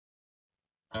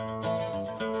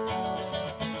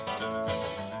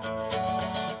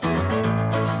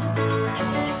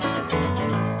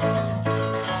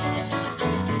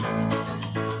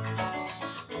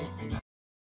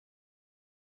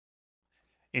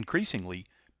Increasingly,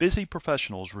 busy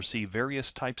professionals receive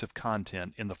various types of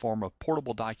content in the form of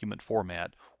portable document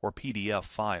format or PDF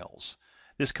files.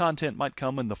 This content might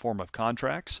come in the form of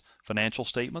contracts, financial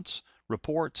statements,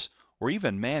 reports, or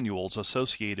even manuals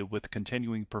associated with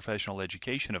continuing professional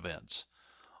education events.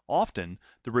 Often,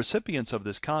 the recipients of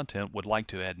this content would like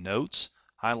to add notes,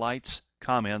 highlights,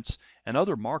 comments, and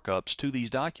other markups to these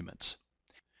documents.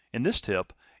 In this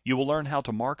tip, you will learn how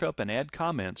to mark up and add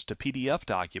comments to PDF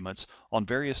documents on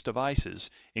various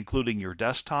devices, including your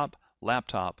desktop,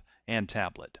 laptop, and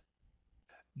tablet.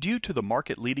 Due to the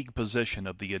market-leading position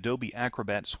of the Adobe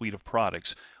Acrobat suite of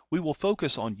products, we will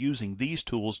focus on using these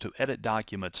tools to edit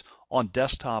documents on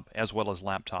desktop as well as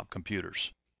laptop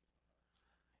computers.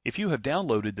 If you have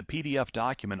downloaded the PDF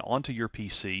document onto your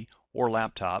PC or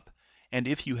laptop, and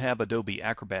if you have Adobe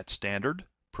Acrobat Standard,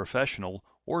 Professional,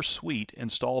 or Suite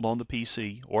installed on the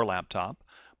PC or laptop,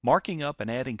 marking up and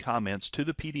adding comments to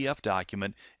the PDF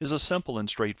document is a simple and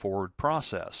straightforward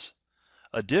process.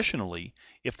 Additionally,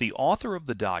 if the author of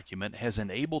the document has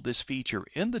enabled this feature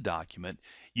in the document,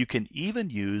 you can even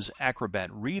use Acrobat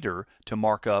Reader to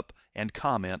mark up and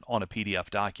comment on a PDF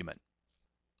document.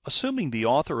 Assuming the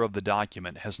author of the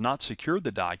document has not secured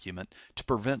the document to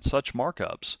prevent such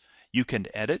markups, you can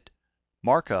edit,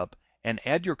 markup, and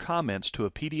add your comments to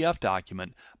a PDF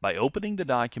document by opening the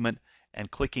document and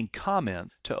clicking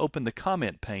Comment to open the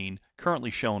comment pane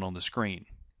currently shown on the screen.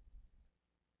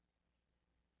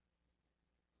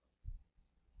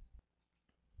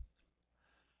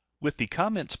 With the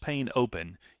Comments pane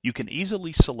open, you can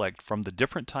easily select from the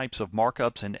different types of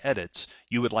markups and edits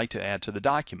you would like to add to the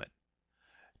document.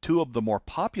 Two of the more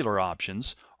popular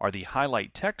options are the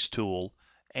Highlight Text tool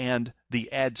and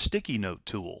the Add Sticky Note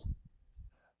tool.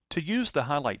 To use the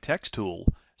Highlight Text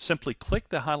tool, simply click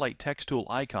the Highlight Text tool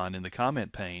icon in the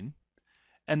comment pane,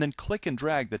 and then click and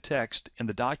drag the text in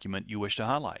the document you wish to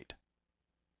highlight.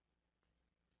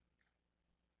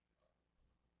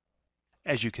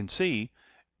 As you can see,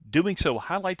 doing so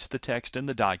highlights the text in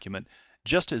the document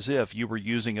just as if you were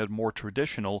using a more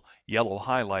traditional yellow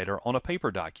highlighter on a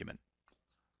paper document.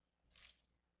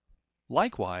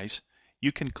 Likewise,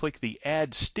 you can click the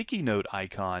Add Sticky Note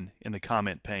icon in the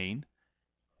comment pane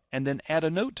and then add a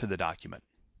note to the document.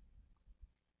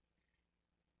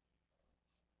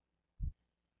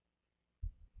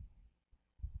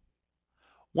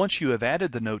 Once you have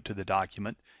added the note to the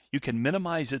document, you can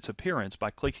minimize its appearance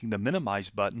by clicking the Minimize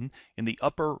button in the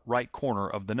upper right corner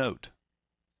of the note.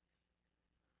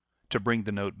 To bring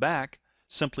the note back,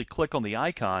 simply click on the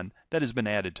icon that has been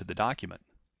added to the document.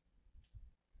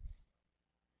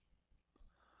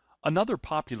 Another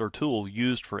popular tool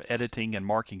used for editing and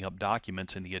marking up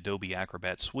documents in the Adobe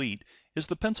Acrobat suite is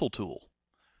the Pencil tool.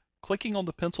 Clicking on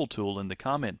the Pencil tool in the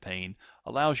comment pane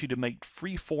allows you to make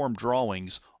free-form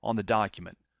drawings on the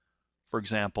document. For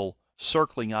example,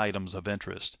 circling items of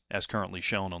interest, as currently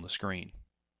shown on the screen.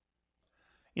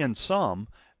 In sum,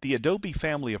 the Adobe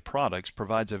family of products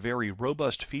provides a very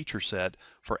robust feature set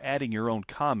for adding your own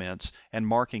comments and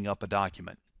marking up a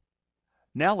document.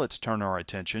 Now let's turn our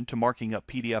attention to marking up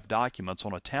PDF documents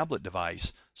on a tablet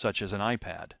device, such as an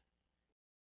iPad.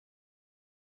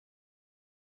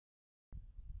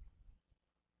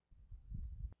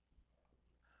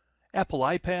 Apple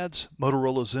iPads,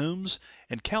 Motorola Zooms,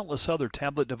 and countless other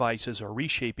tablet devices are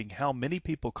reshaping how many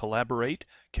people collaborate,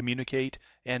 communicate,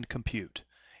 and compute.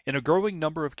 In a growing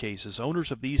number of cases,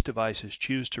 owners of these devices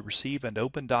choose to receive and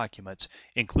open documents,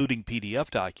 including PDF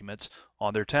documents,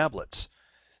 on their tablets.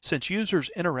 Since users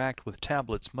interact with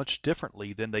tablets much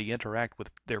differently than they interact with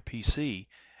their PC,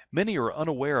 many are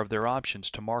unaware of their options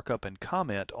to mark up and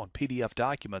comment on PDF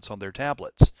documents on their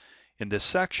tablets. In this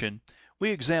section, we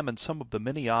examine some of the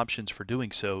many options for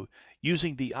doing so,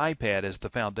 using the iPad as the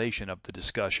foundation of the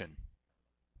discussion.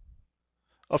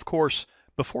 Of course,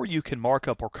 before you can mark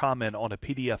up or comment on a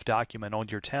PDF document on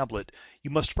your tablet, you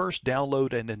must first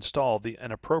download and install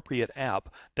an appropriate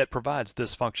app that provides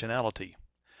this functionality.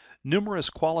 Numerous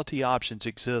quality options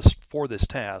exist for this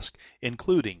task,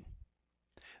 including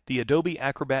the Adobe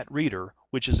Acrobat Reader,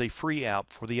 which is a free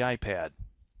app for the iPad,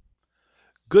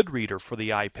 Goodreader for the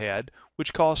iPad,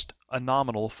 which costs a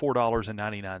nominal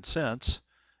 $4.99,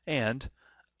 and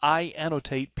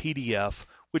iAnnotate PDF,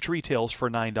 which retails for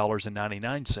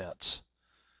 $9.99.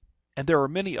 And there are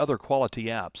many other quality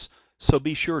apps, so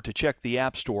be sure to check the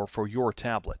App Store for your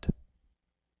tablet.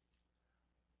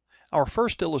 Our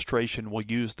first illustration will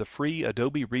use the free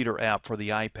Adobe Reader App for the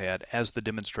iPad as the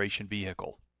demonstration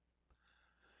vehicle.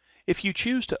 If you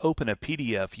choose to open a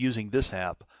PDF using this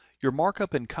app, your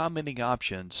markup and commenting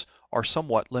options are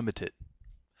somewhat limited.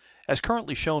 As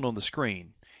currently shown on the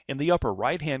screen, in the upper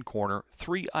right-hand corner,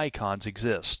 3 icons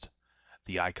exist.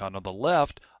 The icon on the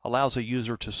left allows a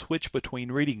user to switch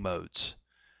between reading modes.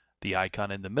 The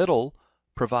icon in the middle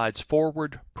provides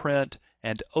forward, print,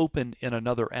 and open in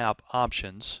another app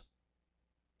options.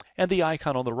 And the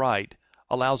icon on the right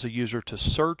allows a user to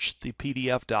search the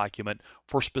PDF document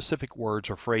for specific words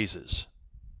or phrases.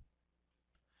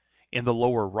 In the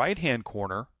lower right-hand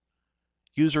corner,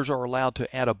 users are allowed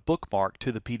to add a bookmark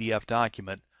to the PDF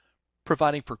document,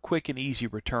 providing for quick and easy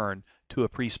return to a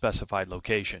pre-specified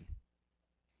location.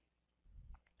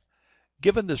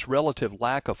 Given this relative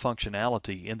lack of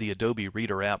functionality in the Adobe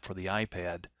Reader app for the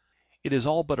iPad, it is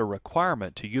all but a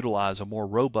requirement to utilize a more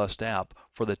robust app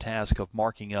for the task of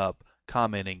marking up,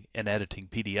 commenting, and editing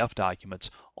PDF documents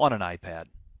on an iPad.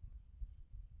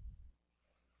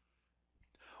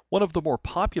 One of the more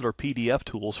popular PDF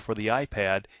tools for the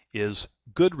iPad is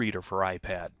Goodreader for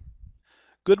iPad.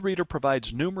 Goodreader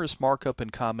provides numerous markup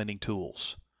and commenting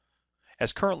tools.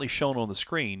 As currently shown on the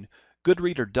screen,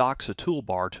 Goodreader docks a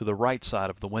toolbar to the right side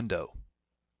of the window.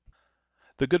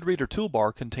 The Goodreader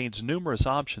toolbar contains numerous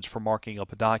options for marking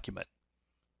up a document.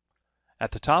 At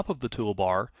the top of the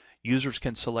toolbar, users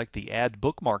can select the Add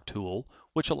Bookmark tool,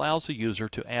 which allows a user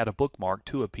to add a bookmark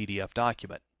to a PDF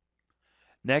document.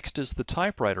 Next is the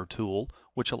Typewriter tool,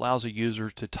 which allows a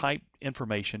user to type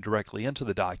information directly into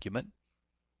the document.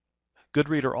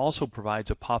 Goodreader also provides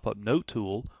a pop-up note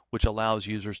tool, which allows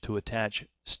users to attach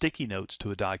sticky notes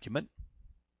to a document.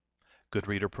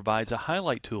 Goodreader provides a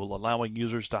highlight tool, allowing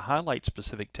users to highlight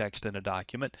specific text in a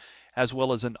document, as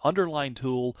well as an underline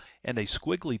tool and a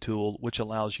squiggly tool, which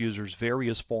allows users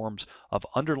various forms of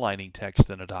underlining text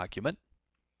in a document.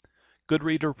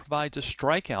 Goodreader provides a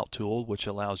Strikeout tool, which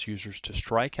allows users to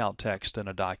strike out text in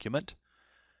a document.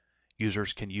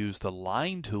 Users can use the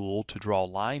Line tool to draw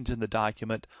lines in the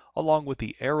document, along with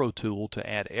the Arrow tool to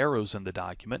add arrows in the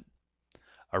document.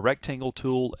 A Rectangle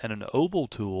tool and an Oval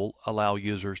tool allow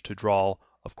users to draw,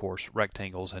 of course,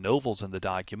 rectangles and ovals in the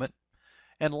document.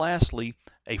 And lastly,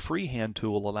 a Freehand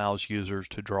tool allows users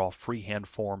to draw freehand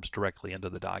forms directly into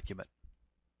the document.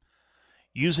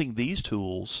 Using these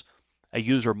tools, a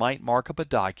user might mark up a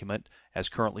document, as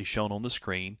currently shown on the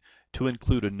screen, to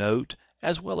include a note,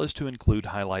 as well as to include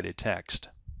highlighted text.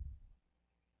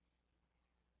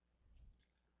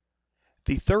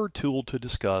 The third tool to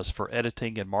discuss for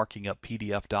editing and marking up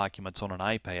PDF documents on an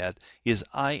iPad is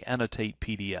iAnnotate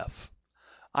PDF.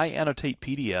 iAnnotate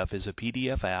PDF is a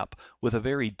PDF app with a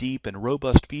very deep and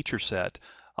robust feature set,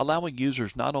 allowing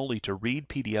users not only to read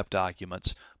PDF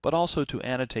documents, but also to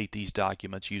annotate these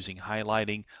documents using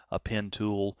highlighting, a pen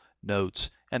tool, notes,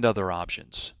 and other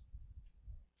options.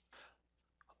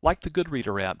 Like the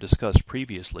Goodreader app discussed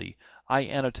previously,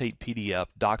 iAnnotate PDF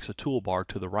docks a toolbar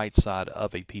to the right side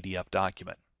of a PDF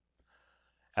document.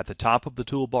 At the top of the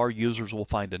toolbar, users will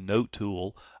find a Note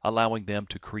tool, allowing them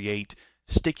to create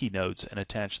sticky notes and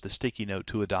attach the sticky note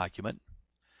to a document.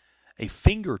 A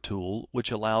Finger tool, which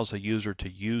allows a user to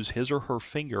use his or her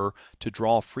finger to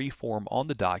draw freeform on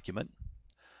the document.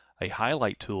 A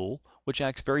Highlight tool, which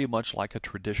acts very much like a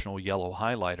traditional yellow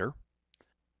highlighter.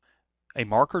 A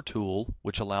Marker tool,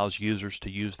 which allows users to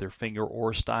use their finger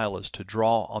or stylus to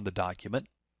draw on the document.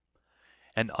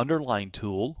 An Underline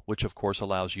tool, which of course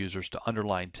allows users to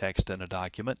underline text in a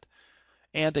document.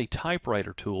 And a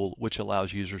Typewriter tool, which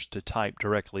allows users to type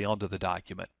directly onto the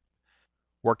document.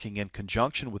 Working in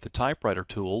conjunction with the Typewriter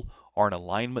tool are an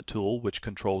Alignment tool, which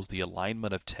controls the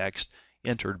alignment of text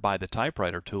entered by the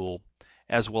Typewriter tool,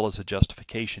 as well as a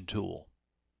Justification tool.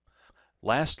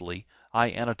 Lastly,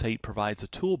 iAnnotate provides a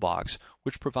toolbox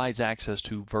which provides access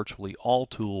to virtually all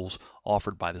tools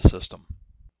offered by the system.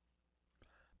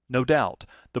 No doubt,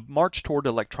 the march toward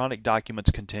electronic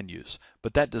documents continues,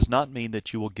 but that does not mean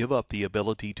that you will give up the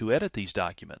ability to edit these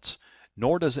documents,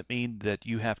 nor does it mean that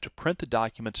you have to print the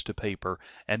documents to paper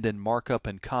and then mark up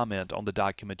and comment on the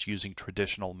documents using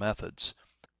traditional methods.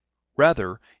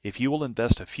 Rather, if you will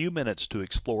invest a few minutes to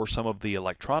explore some of the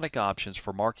electronic options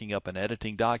for marking up and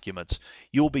editing documents,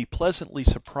 you will be pleasantly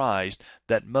surprised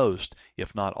that most,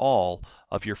 if not all,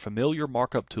 of your familiar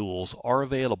markup tools are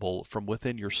available from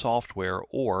within your software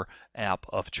or app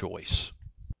of choice.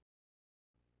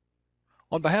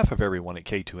 On behalf of everyone at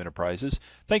K2 Enterprises,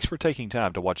 thanks for taking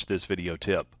time to watch this video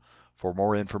tip. For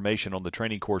more information on the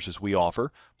training courses we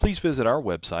offer, please visit our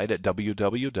website at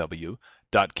www.k2e.com.